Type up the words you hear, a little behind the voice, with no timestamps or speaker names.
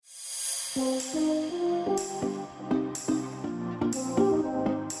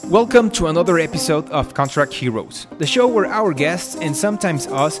Welcome to another episode of Contract Heroes, the show where our guests and sometimes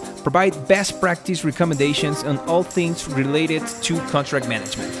us provide best practice recommendations on all things related to contract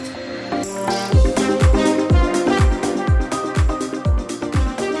management.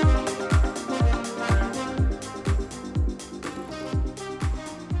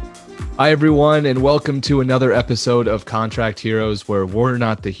 Hi, everyone, and welcome to another episode of Contract Heroes, where we're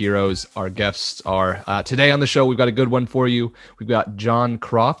not the heroes, our guests are. Today on the show, we've got a good one for you. We've got John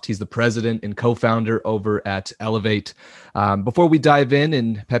Croft. He's the president and co-founder over at Elevate. Before we dive in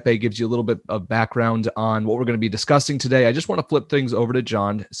and Pepe gives you a little bit of background on what we're going to be discussing today, I just want to flip things over to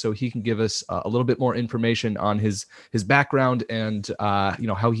John so he can give us a little bit more information on his background and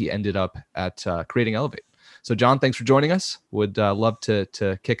how he ended up at creating Elevate. So, John, thanks for joining us. Would love to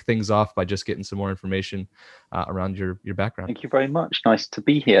kick things off by just getting some more information around your background. Thank you very much. Nice to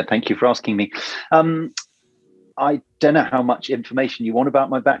be here. Thank you for asking me. I don't know how much information you want about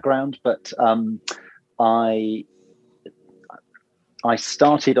my background, but I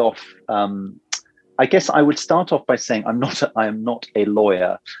started off. I guess I would start off by saying I am not a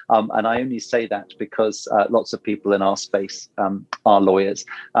lawyer, and I only say that because lots of people in our space are lawyers.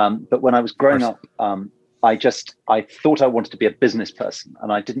 But when I was growing up, I thought I wanted to be a business person,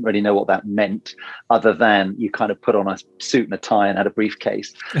 and I didn't really know what that meant other than you kind of put on a suit and a tie and had a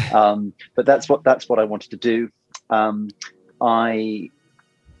briefcase. But that's what I wanted to do.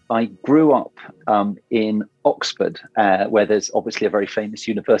 I grew up in Oxford, where there's obviously a very famous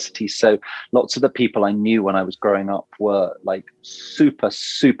university. So lots of the people I knew when I was growing up were like super,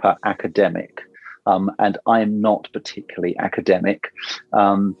 super academic. And I'm not particularly academic.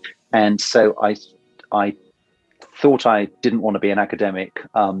 And so I thought I didn't want to be an academic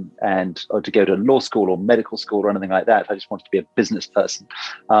or to go to law school or medical school or anything like that. I just wanted to be a business person.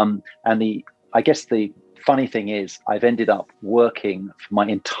 I guess the funny thing is I've ended up working for my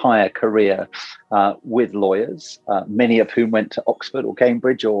entire career with lawyers, many of whom went to Oxford or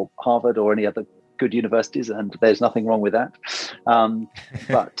Cambridge or Harvard or any other good universities, and there's nothing wrong with that.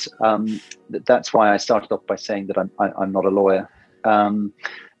 But that's why I started off by saying that I'm not a lawyer.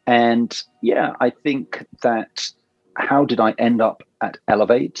 And yeah, I think that how did I end up at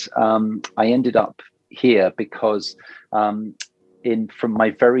Elevate? I ended up here because from my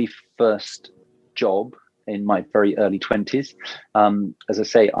very first job in my very early 20s, as I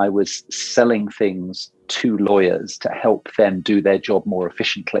say, I was selling things to lawyers to help them do their job more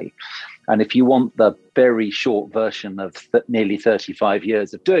efficiently. And if you want the very short version of nearly 35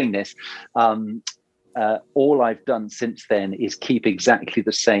 years of doing this, all I've done since then is keep exactly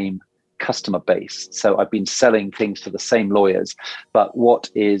the same customer base. So I've been selling things to the same lawyers, but what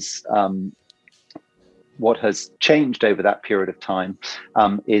has changed over that period of time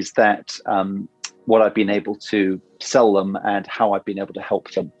is that what I've been able to sell them and how I've been able to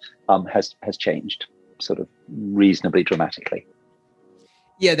help them has changed sort of reasonably dramatically.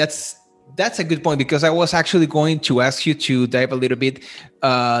 Yeah, that's a good point, because I was actually going to ask you to dive a little bit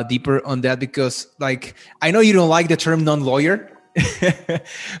deeper on that, because I know you don't like the term non-lawyer,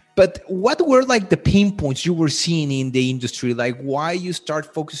 but what were the pain points you were seeing in the industry? Why you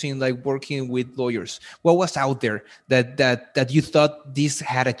start focusing working with lawyers? What was out there that you thought this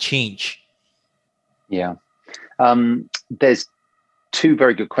had a change? Yeah, there's two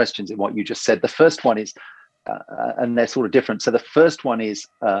very good questions in what you just said. The first one is, and they're sort of different. So the first one is,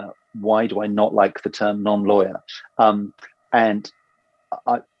 why do I not like the term non-lawyer? And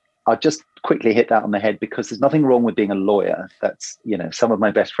I'll just quickly hit that on the head, because there's nothing wrong with being a lawyer. That's, some of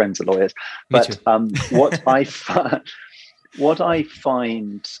my best friends are lawyers. But what I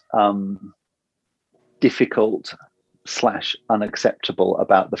find difficult / unacceptable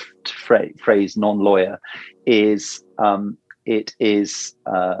about the phrase non-lawyer is it is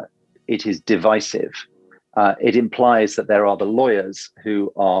divisive. It implies that there are the lawyers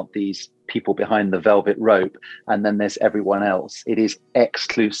who are these people behind the velvet rope, and then there's everyone else. It is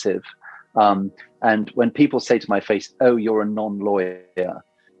exclusive. And when people say to my face, "Oh, you're a non-lawyer,"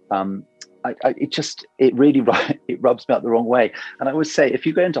 it really rubs me up the wrong way. And I always say, if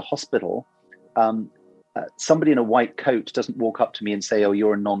you go into hospital, somebody in a white coat doesn't walk up to me and say, "Oh,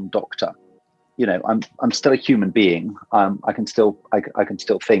 you're a non-doctor." I'm still a human being. I can still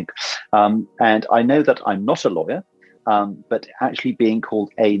think, and I know that I'm not a lawyer. But actually being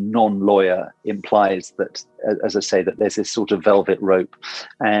called a non-lawyer implies that, as I say, that there's this sort of velvet rope.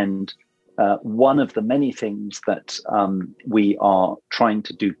 And one of the many things that we are trying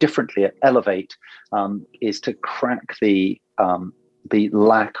to do differently at Elevate is to crack the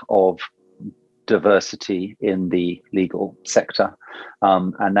lack of diversity in the legal sector,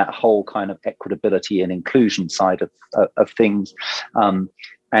 and that whole kind of equitability and inclusion side of things.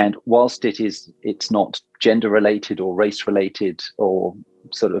 And whilst it's not gender related or race related or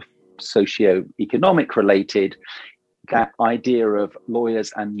sort of socio-economic related, that idea of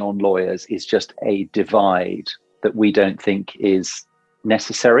lawyers and non-lawyers is just a divide that we don't think is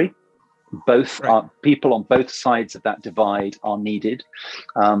necessary. Both people on both sides of that divide are needed.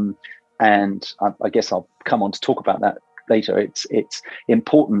 And I guess I'll come on to talk about that later. It's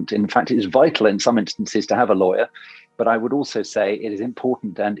important. In fact, it is vital in some instances to have a lawyer. But I would also say it is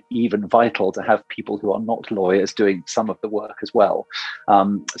important and even vital to have people who are not lawyers doing some of the work as well.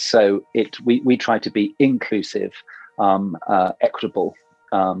 So we try to be inclusive, equitable,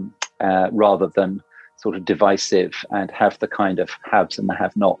 rather than sort of divisive, and have the kind of haves and the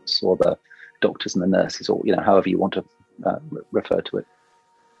have-nots, or the doctors and the nurses, or however you want to refer to it.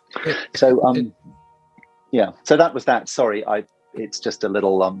 So so that was that. Sorry, it's just a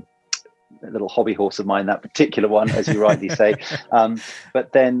little hobby horse of mine, that particular one, as you rightly say.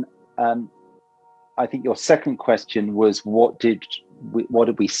 But then I think your second question was what did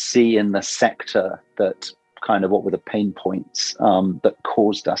we see in the sector, that kind of what were the pain points that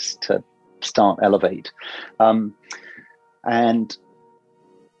caused us to start Elevate. And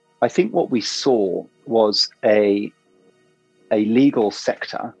I think what we saw was a legal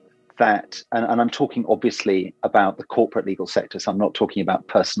sector that, and I'm talking obviously about the corporate legal sector, so I'm not talking about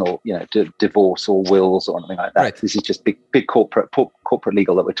personal, divorce or wills or anything like that. Right. This is just big corporate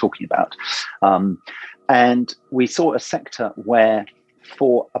legal that we're talking about. And we saw a sector where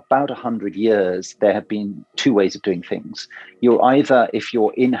for about 100 years, there have been two ways of doing things. You're either, if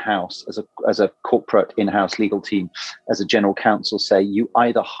you're in-house as a corporate in-house legal team, as a general counsel, say, you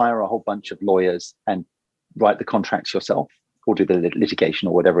either hire a whole bunch of lawyers and write the contracts yourself, or do the litigation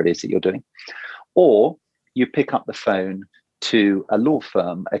or whatever it is that you're doing, or you pick up the phone to a law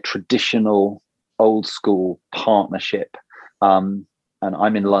firm, a traditional old school partnership. And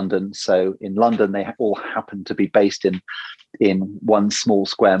I'm in London, so in London they all happen to be based in one small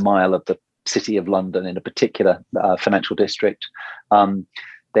square mile of the city of London, in a particular financial district.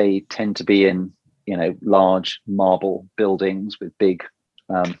 They tend to be in large marble buildings with big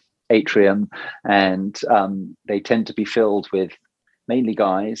atrium, and they tend to be filled with mainly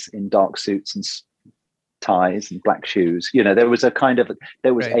guys in dark suits and ties and black shoes. There was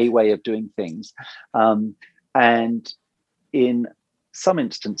a way of doing things, and in some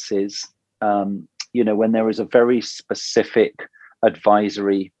instances, when there is a very specific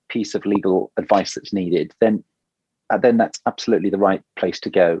advisory piece of legal advice that's needed, then that's absolutely the right place to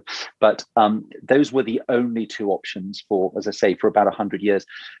go. But those were the only two options for, as I say, for about 100 years.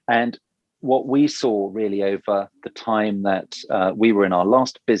 And what we saw really over the time that we were in our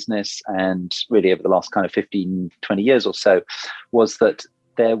last business, and really over the last kind of 15, 20 years or so, was that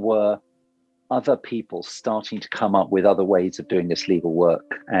there were other people starting to come up with other ways of doing this legal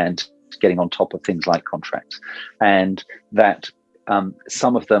work and getting on top of things like contracts. And that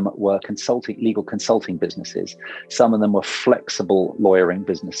some of them were legal consulting businesses. Some of them were flexible lawyering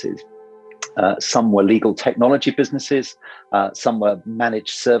businesses. Some were legal technology businesses. Some were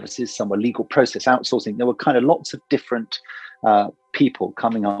managed services. Some were legal process outsourcing. There were kind of lots of different people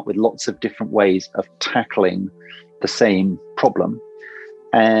coming up with lots of different ways of tackling the same problem.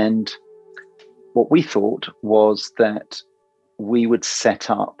 And what we thought was that we would set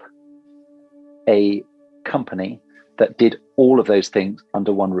up a company that did all of those things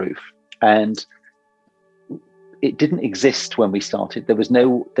under one roof. And it didn't exist when we started. There was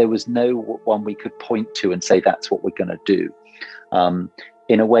no one we could point to and say that's what we're going to do.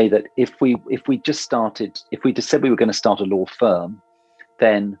 In a way that if we just said we were going to start a law firm,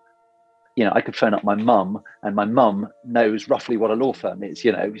 then I could phone up my mum, and my mum knows roughly what a law firm is.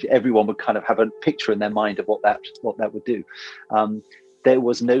 Everyone would kind of have a picture in their mind of what that would do. There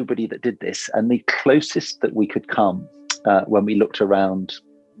was nobody that did this, and the closest that we could come when we looked around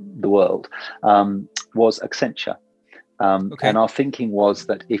the world was Accenture. And our thinking was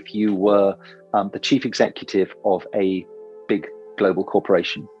that if you were the chief executive of a big global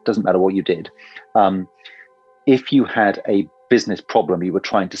corporation, doesn't matter what you did, if you had a business problem you were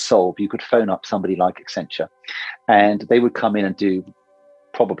trying to solve, you could phone up somebody like Accenture, and they would come in and do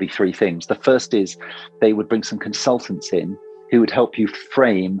probably three things. The first is they would bring some consultants in who would help you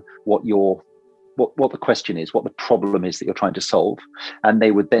frame what the question is, what the problem is that you're trying to solve, and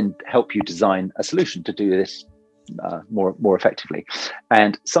they would then help you design a solution to do this more effectively.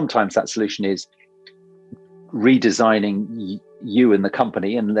 And sometimes that solution is redesigning you and the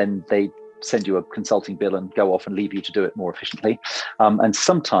company, and then they send you a consulting bill and go off and leave you to do it more efficiently. And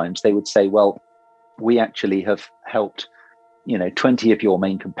sometimes they would say, well, we actually have helped 20 of your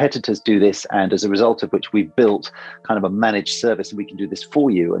main competitors do this, and as a result of which we've built kind of a managed service, and we can do this for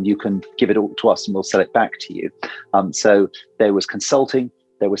you, and you can give it all to us and we'll sell it back to you. So there was consulting,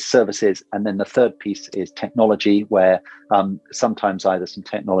 there was services, and then the third piece is technology, where sometimes either some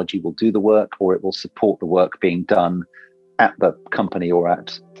technology will do the work or it will support the work being done at the company or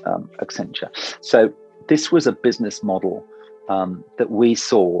at Accenture. So this was a business model that we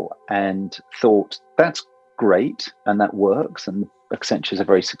saw and thought, that's great, and that works, and Accenture is a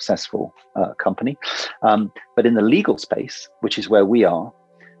very successful company. But in the legal space, which is where we are,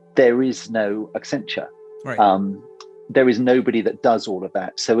 there is no Accenture. Right. There is nobody that does all of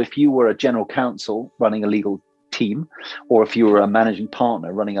that. So if you were a general counsel running a legal team, or if you were a managing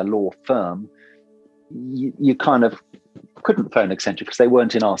partner running a law firm, you kind of couldn't phone Accenture because they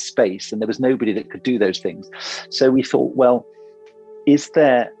weren't in our space, and there was nobody that could do those things. So we thought, well, is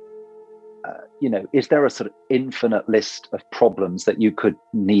there a sort of infinite list of problems that you could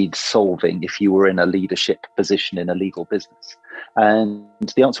need solving if you were in a leadership position in a legal business? And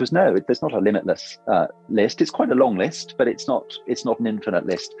the answer was no. There's not a limitless list. It's quite a long list, but it's not an infinite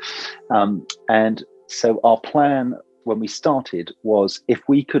list. And so our plan when we started was, if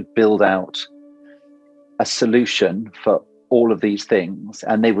we could build out a solution for all of these things,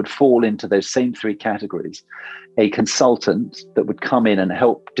 and they would fall into those same three categories: a consultant that would come in and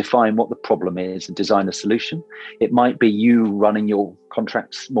help define what the problem is and design a solution. It might be you running your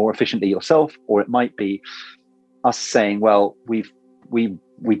contracts more efficiently yourself, or it might be us saying, well, we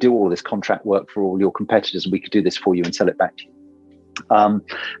do all this contract work for all your competitors, and we could do this for you and sell it back to you.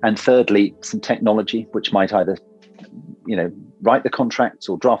 And thirdly, some technology, which might either write the contracts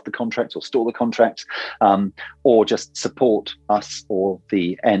or draft the contracts or store the contracts, or just support us or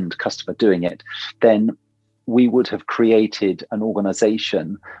the end customer doing it. Then we would have created an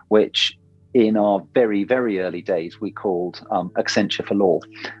organization which in our very, very early days we called Accenture for Law,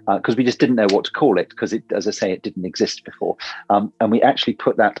 because we just didn't know what to call it, because it, as I say, it didn't exist before. And we actually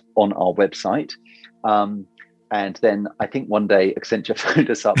put that on our website. And then I think one day Accenture phoned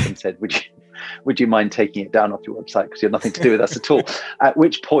us up and said, would you mind taking it down off your website, because you have nothing to do with us at all? At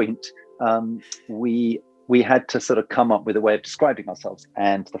which point we had to sort of come up with a way of describing ourselves.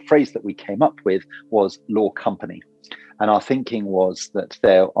 And the phrase that we came up with was law company. And our thinking was that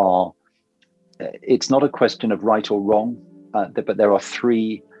it's not a question of right or wrong, but there are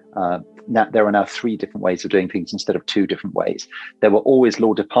now three different ways of doing things instead of two different ways. There were always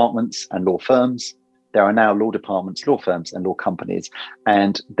law departments and law firms. There are now law departments, law firms, and law companies.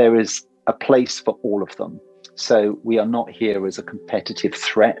 And there is a place for all of them. So we are not here as a competitive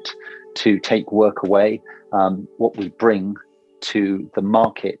threat to take work away. What we bring to the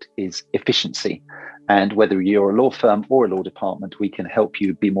market is efficiency. And whether you're a law firm or a law department, we can help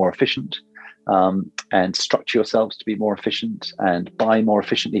you be more efficient, and structure yourselves to be more efficient and buy more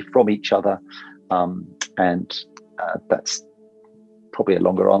efficiently from each other. And that's probably a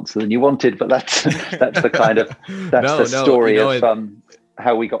longer answer than you wanted, but that's the kind of story of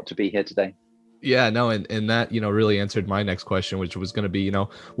how we got to be here today. Yeah, no, and that, really answered my next question, which was going to be,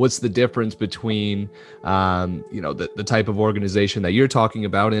 what's the difference between, the type of organization that you're talking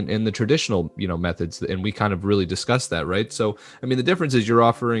about and the traditional, methods. And we kind of really discussed that, right? So, I mean, the difference is you're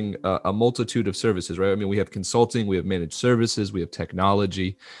offering a multitude of services, right? I mean, we have consulting, we have managed services, we have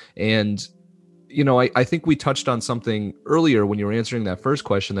technology. And, I think we touched on something earlier when you were answering that first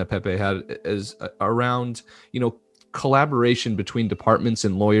question that Pepe had, is around, collaboration between departments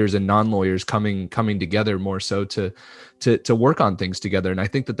and lawyers and non-lawyers coming together more so to work on things together. And I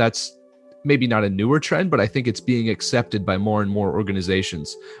think that that's maybe not a newer trend, but I think it's being accepted by more and more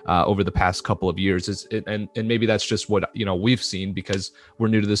organizations over the past couple of years. And maybe that's just what we've seen because we're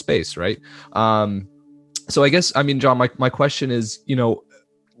new to the space, right? So I guess, I mean, John, my question is,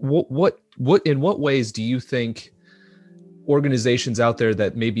 what in what ways do you think organizations out there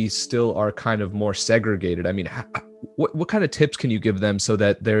that maybe still are kind of more segregated? I mean, what kind of tips can you give them so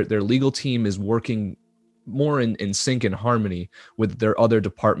that their legal team is working more in sync and harmony with their other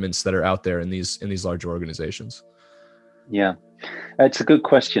departments that are out there in these larger organizations? Yeah, it's a good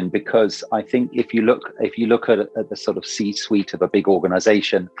question, because I think if you look at the sort of C-suite of a big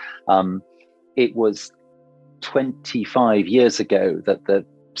organization, it was 25 years ago that the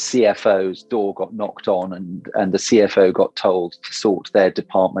CFO's door got knocked on and the CFO got told to sort their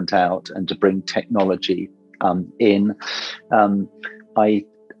department out and to bring technology in. I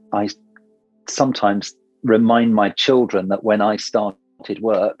sometimes remind my children that when I started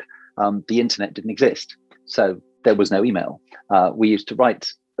work, the internet didn't exist. So there was no email. We used to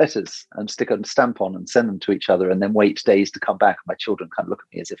write letters and stick a stamp on and send them to each other and then wait days to come back. My children kind of look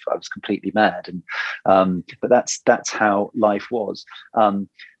at me as if I was completely mad. And but that's how life was.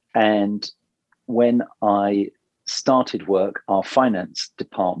 And when I started work, our finance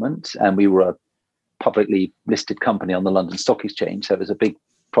department, and we were a publicly listed company on the London Stock Exchange, so it was a big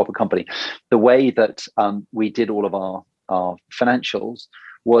proper company. The way that we did all of our financials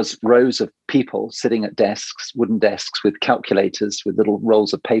was rows of people sitting at desks, wooden desks with calculators with little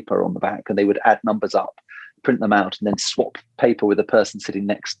rolls of paper on the back, and they would add numbers up, print them out, and then swap paper with the person sitting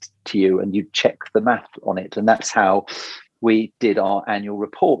next to you, and you'd check the math on it. And that's how we did our annual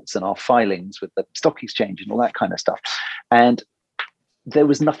reports and our filings with the stock exchange and all that kind of stuff. And there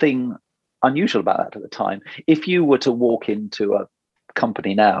was nothing unusual about that at the time. If you were to walk into a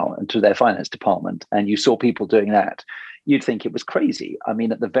company now and to their finance department and you saw people doing that, you'd think it was crazy. I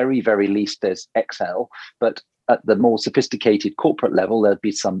mean, at the very, very least, there's Excel, but at the more sophisticated corporate level, there'd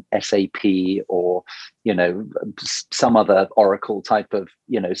be some SAP or, some other Oracle type of,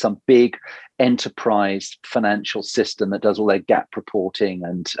 some big enterprise financial system that does all their gap reporting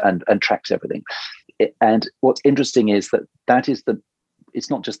and tracks everything. And what's interesting is that is it's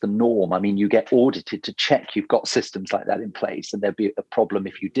not just the norm. I mean, you get audited to check you've got systems like that in place, and there'd be a problem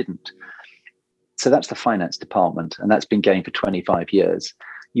if you didn't. So that's the finance department, and that's been going for 25 years.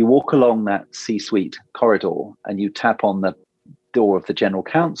 You walk along that C-suite corridor and you tap on the door of the general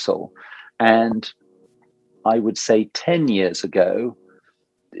counsel. And I would say 10 years ago,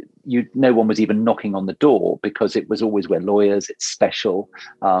 no one was even knocking on the door because it was always, we're lawyers, it's special.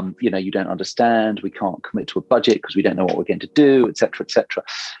 You don't understand. We can't commit to a budget because we don't know what we're going to do, et cetera, et cetera.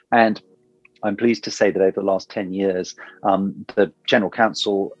 And I'm pleased to say that over the last 10 years, the general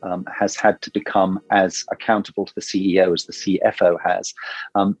counsel has had to become as accountable to the CEO as the CFO has.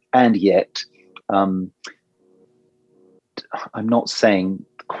 And yet, I'm not saying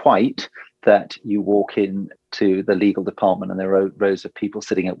quite that you walk into the legal department and there are rows of people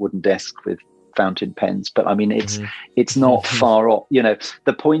sitting at wooden desks with fountain pens. But I mean, it's not far off.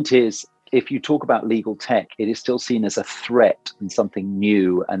 The point is, if you talk about legal tech, it is still seen as a threat and something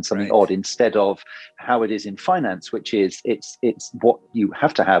new and something odd, instead of how it is in finance, which is it's what you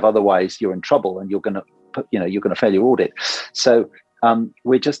have to have, otherwise you're in trouble and you're going to fail your audit. So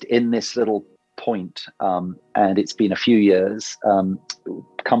we're just in this little point, and it's been a few years.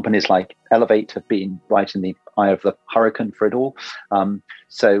 Companies like Elevate have been right in the eye of the hurricane for it all.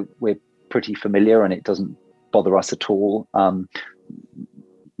 So we're pretty familiar, and it doesn't bother us at all.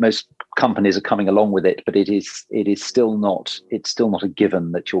 Most companies are coming along with it, but it is still not a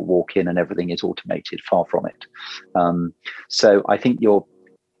given that you'll walk in and everything is automated. Far from it. So I think your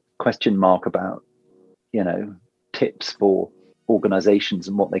question mark about tips for organizations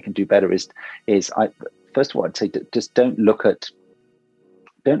and what they can do better is first of all, I'd say just don't look at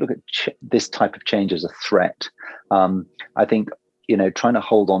this type of change as a threat. I think trying to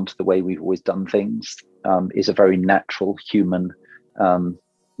hold on to the way we've always done things is a very natural human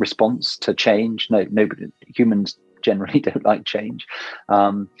response to change. Humans generally don't like change,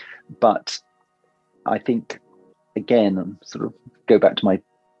 but I think, again, sort of go back to my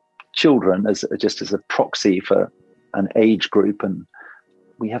children as a proxy for an age group, and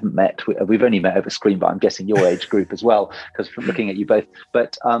we haven't met. We've only met over screen, but I'm guessing your age group as well, because from looking at you both.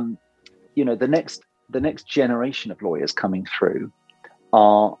 But the next generation of lawyers coming through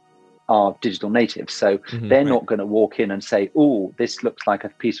are digital natives. So they're not going to walk in and say, oh, this looks like a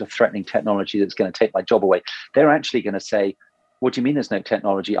piece of threatening technology that's going to take my job away. They're actually going to say, what do you mean there's no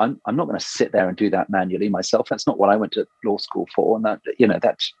technology? I'm not going to sit there and do that manually myself. That's not what I went to law school for. And that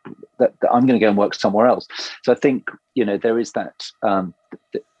I'm going to go and work somewhere else. So I think, there is that,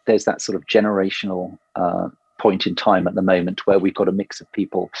 there's that sort of generational point in time at the moment where we've got a mix of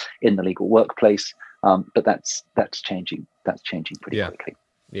people in the legal workplace. But that's changing. That's changing pretty quickly.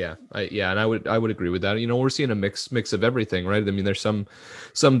 Yeah. And I would agree with that. We're seeing a mix of everything, right? I mean, there's some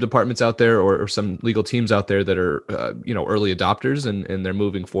departments out there or some legal teams out there that are, early adopters and they're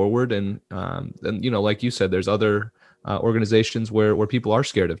moving forward. And like you said, there's other organizations where people are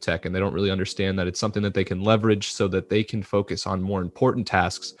scared of tech and they don't really understand that it's something that they can leverage so that they can focus on more important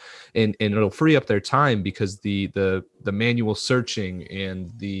tasks, and it'll free up their time, because the manual searching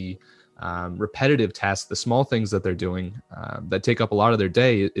and the repetitive tasks, the small things that they're doing that take up a lot of their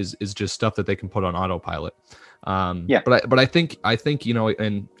day is just stuff that they can put on autopilot. But I think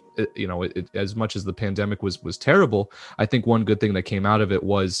and as much as the pandemic was terrible, I think one good thing that came out of it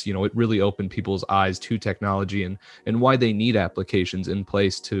was, it really opened people's eyes to technology and why they need applications in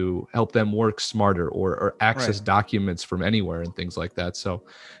place to help them work smarter or access documents from anywhere and things like that. So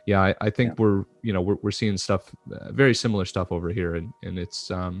yeah, I think we're seeing stuff, very similar stuff over here, and it's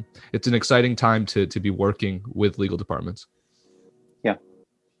an exciting time to be working with legal departments. Yeah,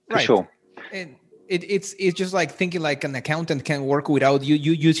 for sure. And it's just like thinking like an accountant can work without you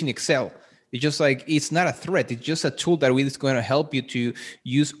using Excel. It's just like, it's not a threat. It's just a tool that is going to help you to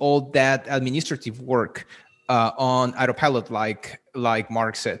use all that administrative work on autopilot, like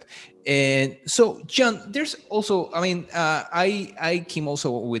Mark said. And so, John, there's also, I came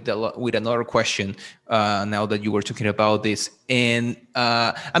also with another question now that you were talking about this. And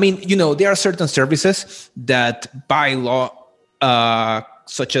there are certain services that by law,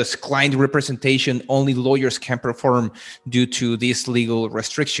 such as client representation, only lawyers can perform due to this legal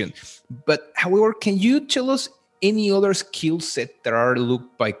restriction. But however, can you tell us any other skill set that are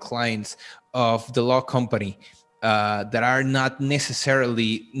looked by clients of the law company that are not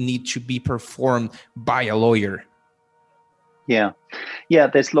necessarily need to be performed by a lawyer? Yeah,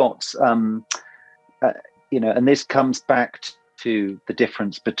 there's lots, and this comes back to the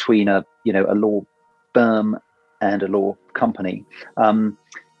difference between a law firm and a law company.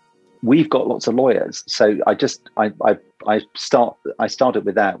 We've got lots of lawyers, so I started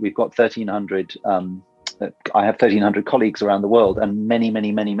with that. We've got 1,300. I have 1,300 colleagues around the world, and many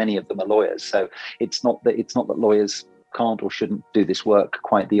of them are lawyers. So it's not that lawyers can't or shouldn't do this work.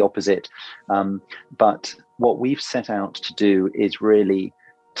 Quite the opposite. But what we've set out to do is really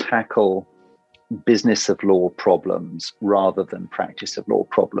tackle business of law problems rather than practice of law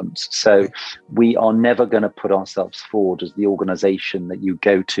problems. So we are never going to put ourselves forward as the organization that you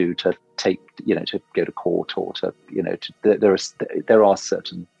go to take, to go to court or there are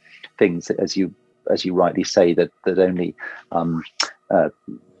certain things that, as you rightly say, that only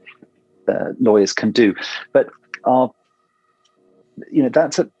lawyers can do. But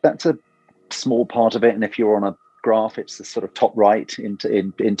that's a small part of it. And if you're on a graph, it's the sort of top right in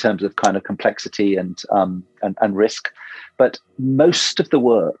terms of kind of complexity and risk. But most of the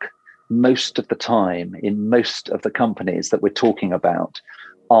work, most of the time, in most of the companies that we're talking about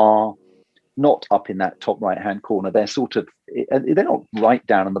are not up in that top right hand corner. They're sort of, they're not right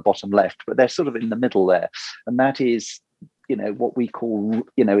down in the bottom left, but they're sort of in the middle there. And that is, what we call,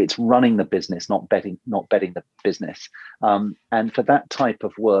 it's running the business, not betting the business. And for that type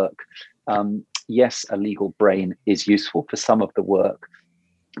of work, yes, a legal brain is useful for some of the work,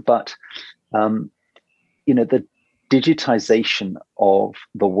 but the digitization of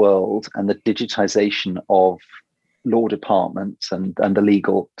the world and the digitization of law departments and the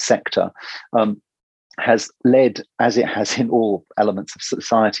legal sector has led, as it has in all elements of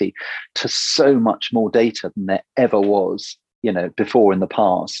society, to so much more data than there ever was, before in the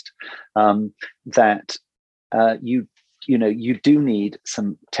past, that you do need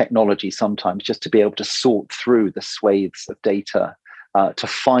some technology sometimes just to be able to sort through the swathes of data to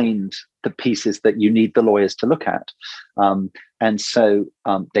find the pieces that you need the lawyers to look at. And so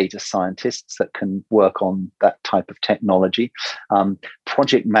data scientists that can work on that type of technology,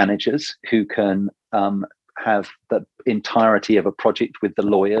 project managers who can have the entirety of a project with the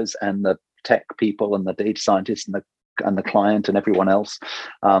lawyers and the tech people and the data scientists and the client and everyone else,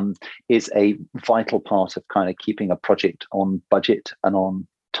 is a vital part of kind of keeping a project on budget and on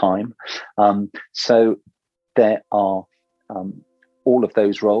time. So there are all of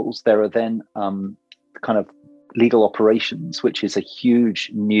those roles. There are then kind of legal operations, which is a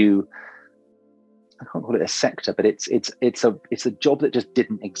huge new, I can't call it a sector, but it's a job that just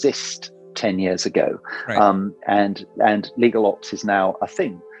didn't exist 10 years ago. Right. And legal ops is now a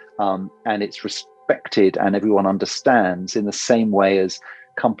thing, and it's respected and everyone understands in the same way as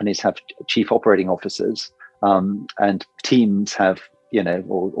companies have chief operating officers, and teams have,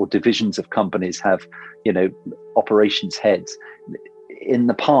 or divisions of companies have, operations heads. In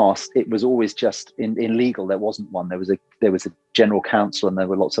the past, it was always just in legal. There wasn't one. There was a general counsel, and there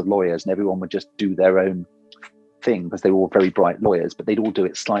were lots of lawyers, and everyone would just do their own thing because they were all very bright lawyers, but they'd all do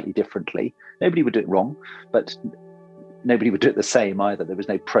it slightly differently. Nobody would do it wrong, but nobody would do it the same either. There was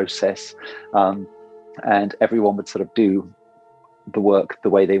no process, and everyone would sort of do the work the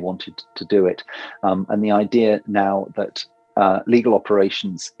way they wanted to do it. And the idea now that legal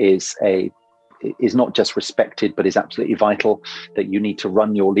operations is not just respected, but is absolutely vital, that you need to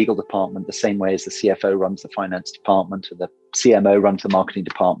run your legal department the same way as the CFO runs the finance department, and the CMO runs the marketing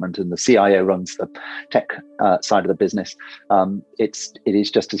department, and the CIO runs the tech side of the business. It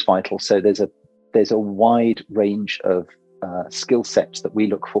is just as vital. So there's a wide range of skill sets that we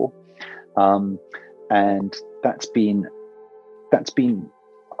look for, and that's been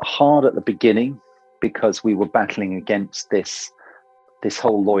hard at the beginning because we were battling against this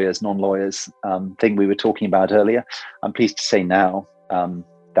whole lawyers, non-lawyers thing we were talking about earlier. I'm pleased to say now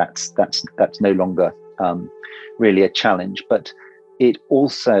that's no longer really a challenge, but it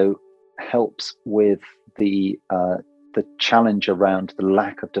also helps with the challenge around the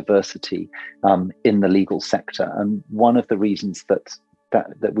lack of diversity in the legal sector. And one of the reasons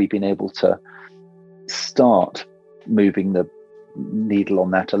that we've been able to start moving the needle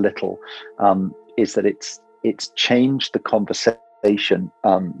on that a little is that it's changed the conversation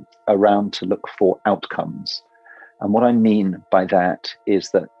around to look for outcomes. And what I mean by that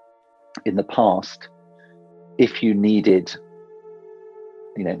is that in the past, if you needed,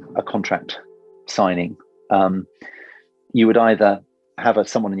 a contract signing, you would either have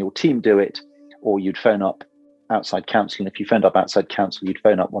someone in your team do it, or you'd phone up outside counsel. And if you phoned up outside counsel, you'd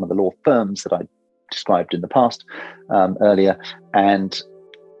phone up one of the law firms that I described in the past earlier, and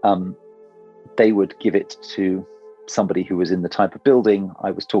they would give it to somebody who was in the type of building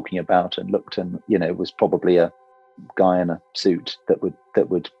I was talking about and looked, and it was probably a guy in a suit that would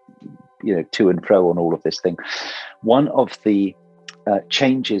to and fro on all of this thing. One of the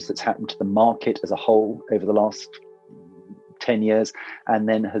changes that's happened to the market as a whole over the last 10 years, and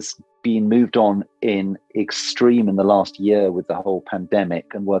then has been moved on in extreme in the last year with the whole pandemic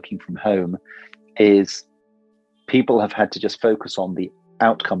and working from home, is people have had to just focus on the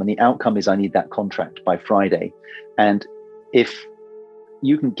outcome. And the outcome is, I need that contract by Friday. And if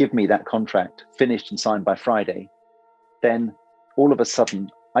you can give me that contract finished and signed by Friday, then all of a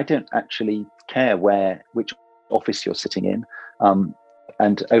sudden, I don't actually care which office you're sitting in.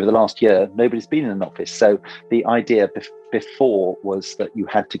 And over the last year, nobody's been in an office. So the idea before was that you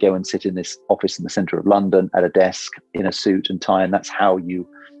had to go and sit in this office in the center of London at a desk in a suit and tie, and that's how you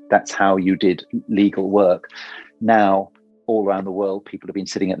did legal work. Now, all around the world, people have been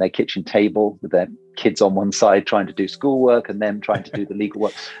sitting at their kitchen table with their kids on one side trying to do schoolwork and them trying to do the legal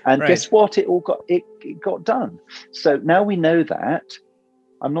work. And Guess what? It all got done. So now we know that.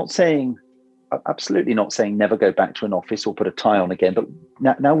 I'm absolutely not saying never go back to an office or put a tie on again, but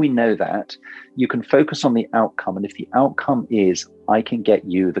now we know that you can focus on the outcome. And if the outcome is, I can get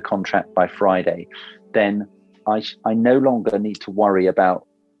you the contract by Friday, then I no longer need to worry about,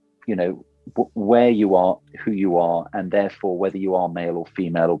 where you are, who you are, and therefore whether you are male or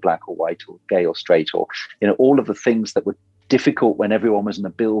female or black or white or gay or straight, or, all of the things that were difficult when everyone was in a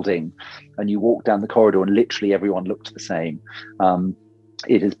building and you walked down the corridor and literally everyone looked the same.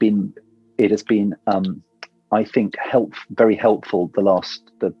 It has been, I think, very helpful.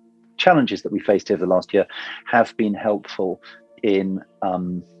 The challenges that we faced over the last year have been helpful in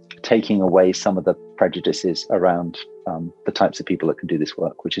taking away some of the prejudices around the types of people that can do this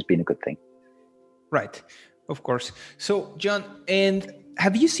work, which has been a good thing. Right, of course. So, John, and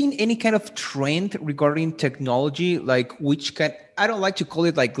have you seen any kind of trend regarding technology? Like I don't like to call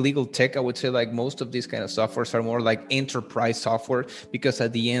it like legal tech. I would say like most of these kind of softwares are more like enterprise software, because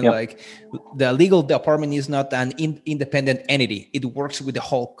at the end, like the legal department is not an independent entity. It works with the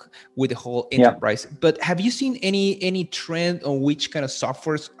whole enterprise. But have you seen any trend on which kind of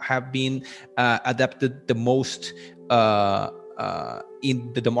softwares have been adapted the most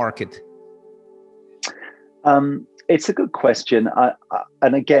in the market? It's a good question.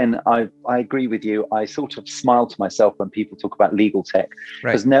 And again, I agree with you. I sort of smile to myself when people talk about legal tech,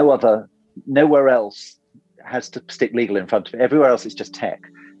 because nowhere else has to stick legal in front of it. Everywhere else it's just tech,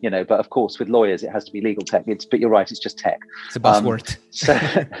 but of course with lawyers, it has to be legal tech. But you're right, it's just tech. It's a buzzword.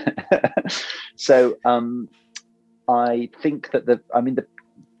 So I think that the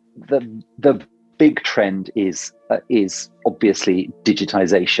big trend is obviously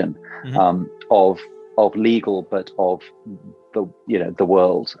digitization of legal, but of the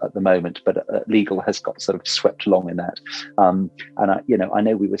world at the moment. But legal has got sort of swept along in that. And I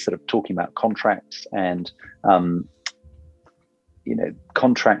know we were sort of talking about contracts, and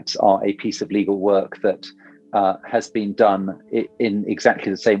contracts are a piece of legal work that has been done in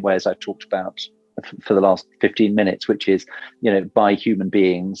exactly the same way as I've talked about for the last 15 minutes, which is, by human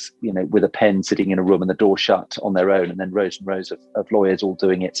beings, with a pen sitting in a room and the door shut on their own, and then rows and rows of lawyers all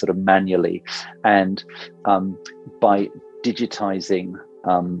doing it sort of manually. And by digitizing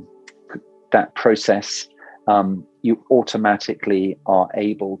that process, you automatically are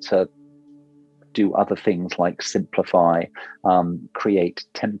able to do other things like simplify, create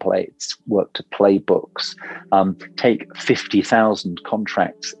templates, work to playbooks, take 50,000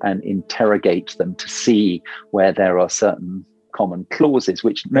 contracts and interrogate them to see where there are certain common clauses,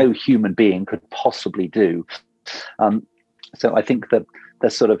 which no human being could possibly do. So I think that the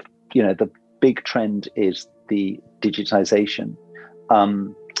sort of, the big trend is the digitization.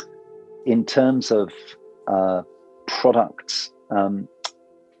 In terms of products,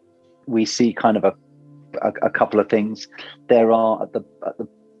 we see kind of a couple of things. There are at the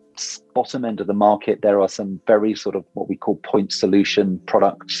bottom end of the market, there are some very sort of what we call point solution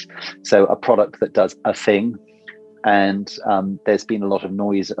products. So a product that does a thing, and there's been a lot of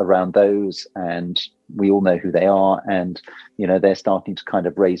noise around those, and we all know who they are, and they're starting to kind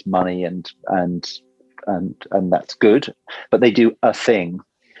of raise money, and that's good, but they do a thing,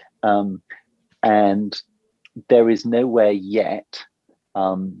 and there is nowhere yet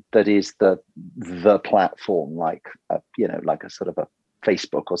that is the platform like like a sort of a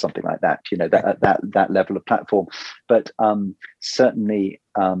Facebook or something like that, that level of platform. But certainly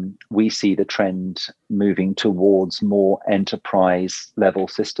we see the trend moving towards more enterprise level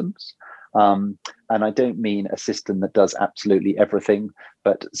systems. And I don't mean a system that does absolutely everything,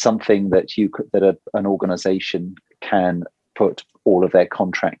 but something that an organization can put all of their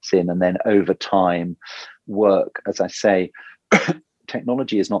contracts in, and then over time work, as I say,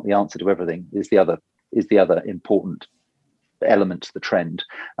 technology is not the answer to everything, is the other important element to the trend,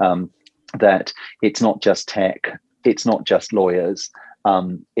 that it's not just tech, it's not just lawyers,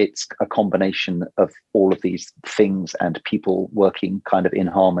 it's a combination of all of these things and people working kind of in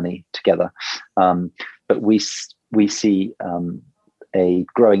harmony together. But we see a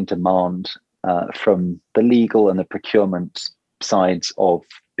growing demand from the legal and the procurement sides of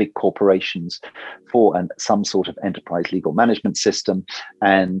big corporations for some sort of enterprise legal management system,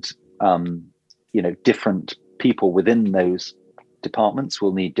 and different people within those departments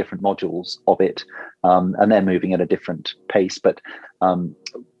will need different modules of it, and they're moving at a different pace. But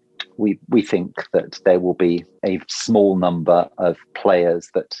we think that there will be a small number of players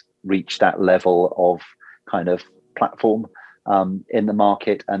that reach that level of kind of platform in the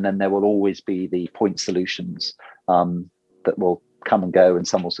market, and then there will always be the point solutions that will come and go, and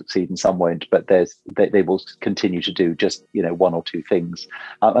some will succeed and some won't, but they will continue to do just one or two things,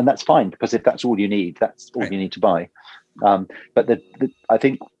 and that's fine, because if that's all you need, that's all you need to buy. But I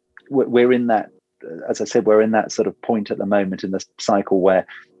think we're in that, as I said, we're in that sort of point at the moment in the cycle where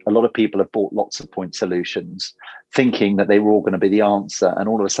a lot of people have bought lots of point solutions thinking that they were all going to be the answer, and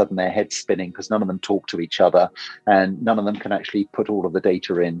all of a sudden their head's spinning because none of them talk to each other, and none of them can actually put all of the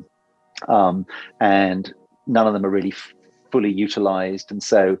data in, and none of them are really fully utilized. And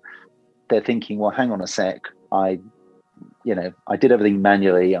so they're thinking, well, hang on a sec, I did everything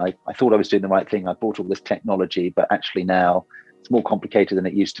manually. I thought I was doing the right thing. I bought all this technology, but actually now it's more complicated than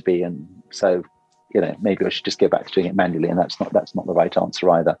it used to be. And so, maybe I should just go back to doing it manually. And that's not the right answer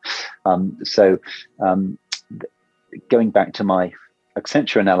either. Going back to my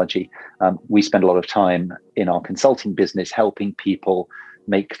Accenture analogy, we spend a lot of time in our consulting business helping people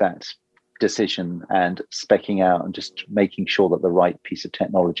make that decision and speccing out and just making sure that the right piece of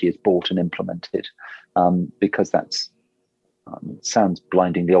technology is bought and implemented, because that's sounds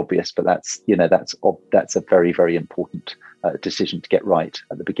blindingly obvious, but that's a very, very important decision to get right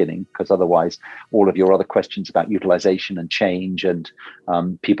at the beginning, because otherwise all of your other questions about utilization and change and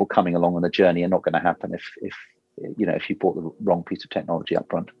people coming along on the journey are not going to happen if you bought the wrong piece of technology up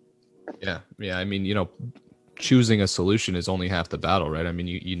front. Yeah. I mean, choosing a solution is only half the battle, right? I mean,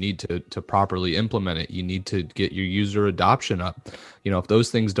 you need to properly implement it. You need to get your user adoption up. If those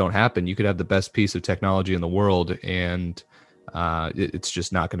things don't happen, you could have the best piece of technology in the world, and it's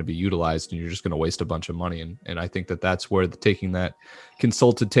just not going to be utilized, and you're just going to waste a bunch of money. And I think that's where taking that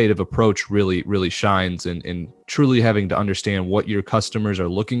consultative approach really, really shines, and truly having to understand what your customers are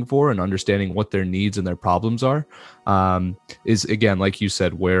looking for and understanding what their needs and their problems are, is, again, like you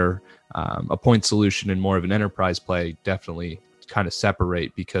said, where a point solution and more of an enterprise play definitely kind of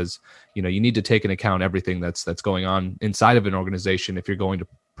separate, because you need to take into account everything that's going on inside of an organization if you're going to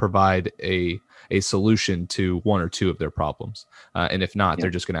provide a solution to one or two of their problems, and if not, they're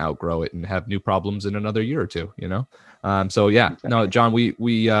just going to outgrow it and have new problems in another year or two. No, John,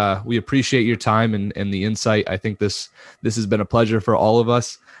 we appreciate your time and the insight. I think this has been a pleasure for all of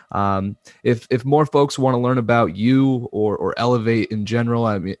us. If more folks want to learn about you or Elevate in general,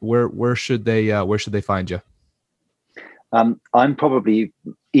 I mean, where should they find you? I'm probably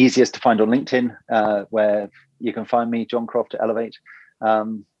easiest to find on LinkedIn, where you can find me, John Croft at Elevate.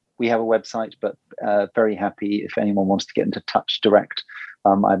 We have a website, but very happy if anyone wants to get into touch direct.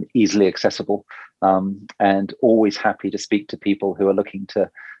 I'm easily accessible, and always happy to speak to people who are looking to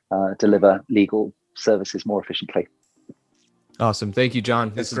deliver legal services more efficiently. Awesome. Thank you,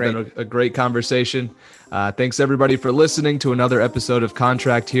 John. This has been a great conversation. Thanks, everybody, for listening to another episode of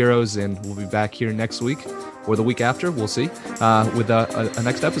Contract Heroes, and we'll be back here next week or the week after. We'll see with a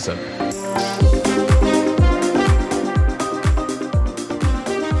next episode.